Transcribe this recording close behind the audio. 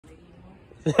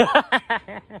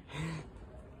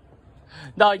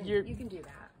No, You can do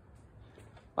that.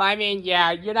 I mean,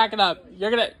 yeah, you're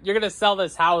gonna sell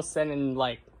this house in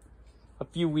like a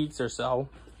few weeks or so.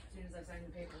 As soon as I sign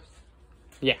the papers.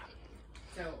 Yeah.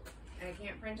 So, and I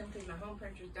can't print them because my home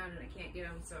printer's done and I can't get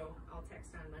them. So I'll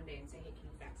text on Monday and say, hey, can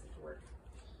you fax it to work?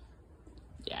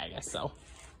 Yeah, I guess so.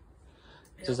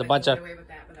 I There's hope a I bunch can of. get away with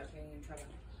that without getting in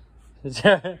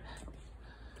trouble.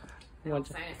 You I'll want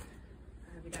sign it.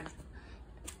 I'll be done.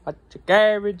 bunch of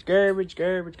garbage,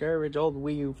 old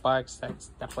Wii U box. That's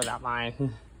definitely not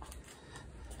mine.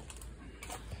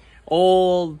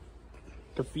 Old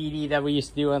graffiti that we used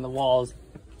to do on the walls.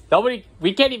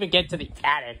 We can't even get to the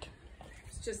attic I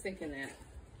was just thinking that.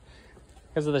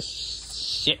 because of the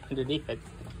shit underneath it.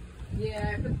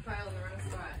 Yeah, I put the pile in the wrong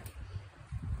spot.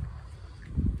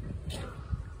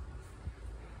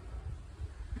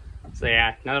 So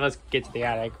yeah, none of us get to the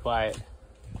attic, but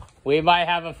we might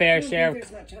have a fair share.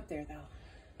 There's much up there, though.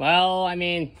 Well, I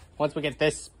mean, once we get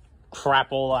this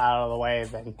crap all out of the way,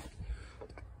 then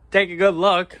take a good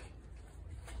look.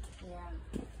 Yeah.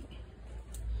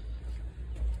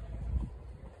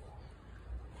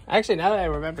 Actually, now that I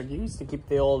remember, you used to keep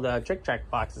the old Trick Track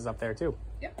boxes up there too.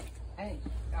 Yep. I think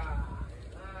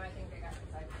they got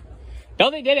inside. No,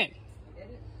 they didn't. Did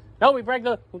it? No, we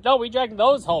dragged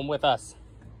those home with us.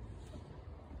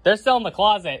 They're still in the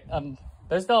closet.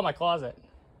 They're still in my closet.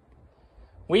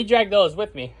 We dragged those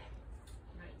with me.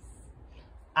 Nice.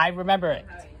 I remember it.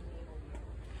 How you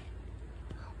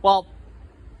Well,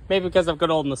 maybe because of good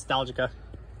old nostalgia.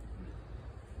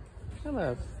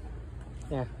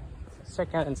 Yeah. Let's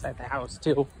check out inside the house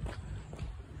too.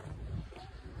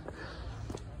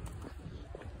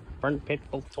 Burnt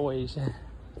pitbull toys.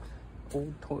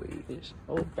 Old toys.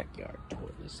 Old backyard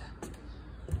toys.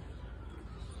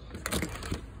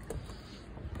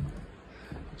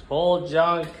 It's full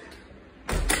junk.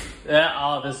 Yeah,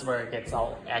 oh, this is where it gets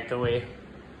all echoey.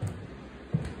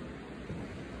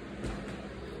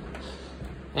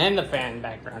 And the fan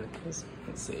background. Let's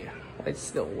see. Lights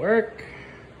still work.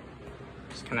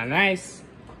 It's kind of nice.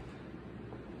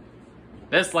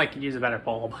 This light could use a better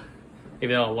bulb,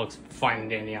 even though it looks fine and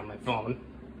dandy on my phone.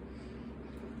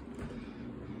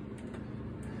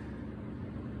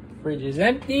 Fridge is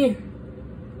empty.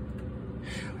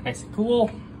 Nice and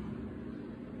cool.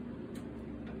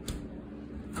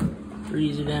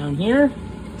 Freezer down here.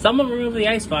 Someone removed the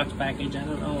icebox package. I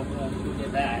don't know who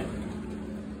did that.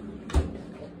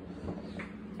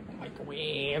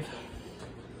 Microwave.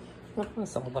 Oh,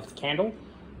 someone left a candle.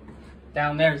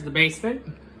 Down there's the basement.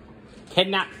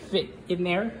 Cannot fit in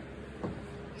there.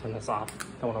 Turn this off.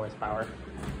 Don't want to waste power.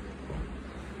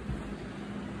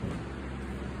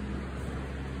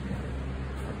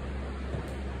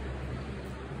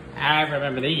 I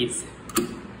remember these.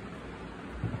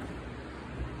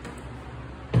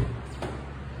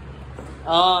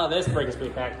 Oh, this brings me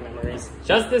back memories.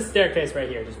 Just this staircase right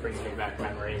here just brings me back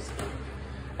memories.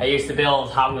 I used to build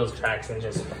Hot Wheels tracks and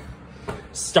just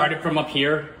started from up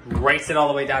here, race it all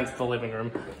the way down to the living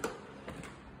room.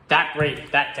 That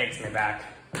takes me back.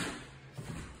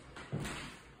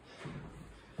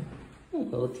 Ooh,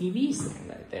 little TV stand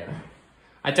right there.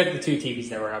 I took the two TVs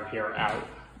that were up here out.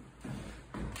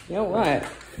 You know what?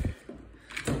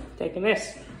 Taking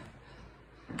this.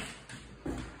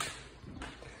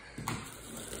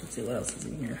 Let's see what else is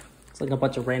in here. It's like a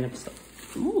bunch of random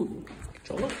stuff. Ooh,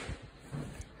 controller.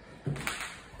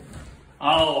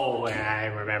 Oh, I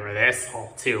remember this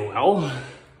all too well.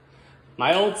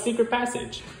 My old secret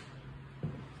passage.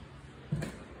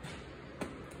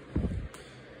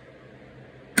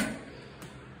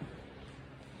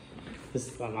 This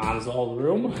is my mom's old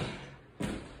room.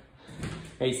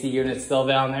 AC unit's still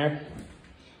down there.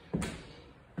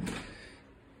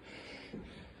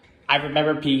 I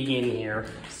remember peeking in here,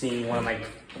 seeing one of my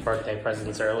birthday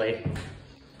presents early.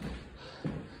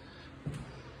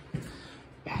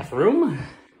 Bathroom.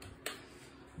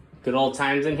 Good old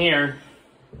times in here.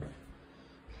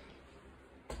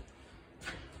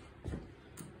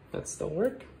 That still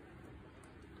work?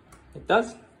 It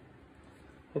does.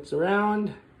 Hips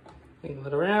around. Angle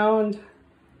it around.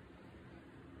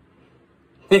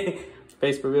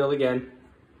 Face revealed again.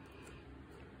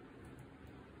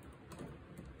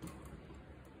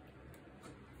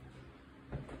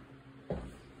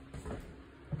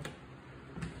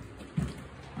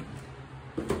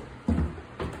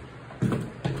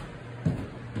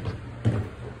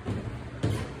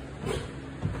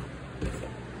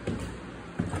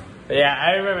 But yeah,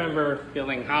 I remember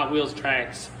building Hot Wheels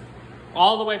tracks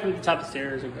all the way from the top of the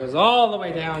stairs. It goes all the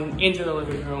way down into the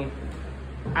living room.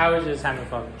 I was just having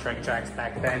fun with Trick Tracks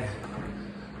back then.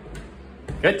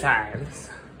 Good times.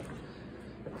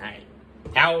 Alright,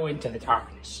 now into the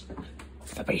darkness.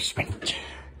 The basement.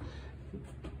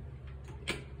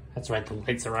 That's right, the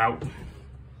lights are out.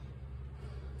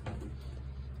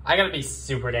 I gotta be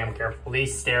super damn careful.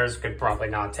 These stairs could probably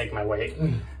not take my weight.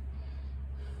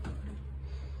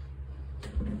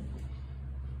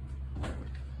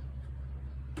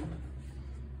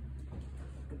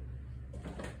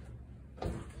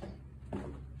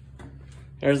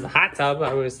 There's the hot tub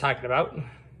I was talking about.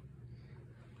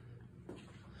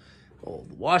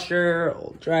 Old washer,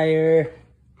 old dryer,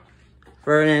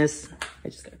 furnace. I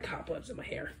just got cobwebs in my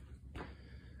hair.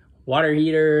 Water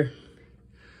heater,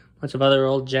 bunch of other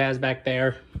old jazz back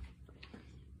there.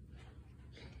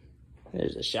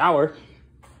 There's a shower.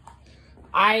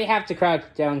 I have to crouch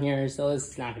down here, so this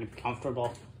is not gonna be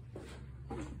comfortable.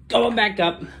 Going back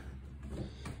up.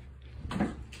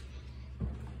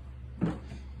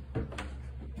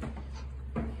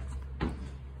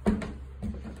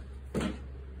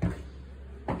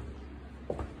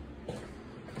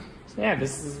 Yeah,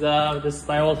 this is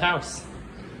my old house.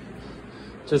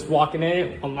 Just walking in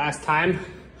it one last time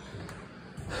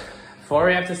before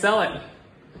we have to sell it.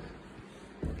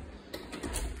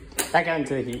 Back out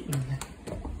into the heat.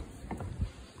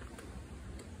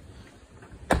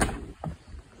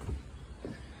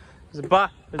 There's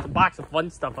a box of fun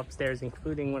stuff upstairs,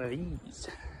 including one of these.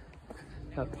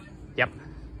 Oh, yep.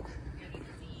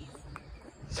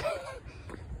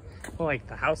 Well, like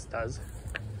the house does.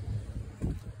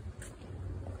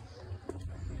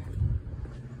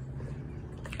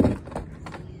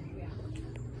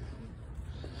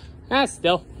 Ah,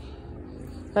 still.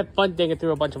 Had fun digging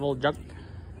through a bunch of old junk.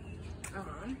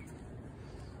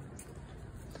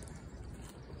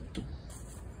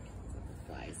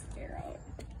 Flies, they're out.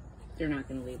 They're not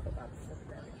gonna leave without the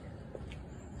garbage.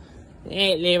 They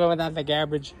ain't leaving without the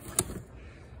garbage.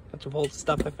 Bunch of old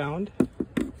stuff I found.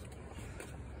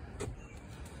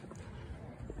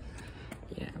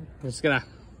 Yeah, I'm just gonna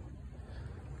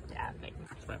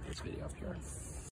wrap this video up here.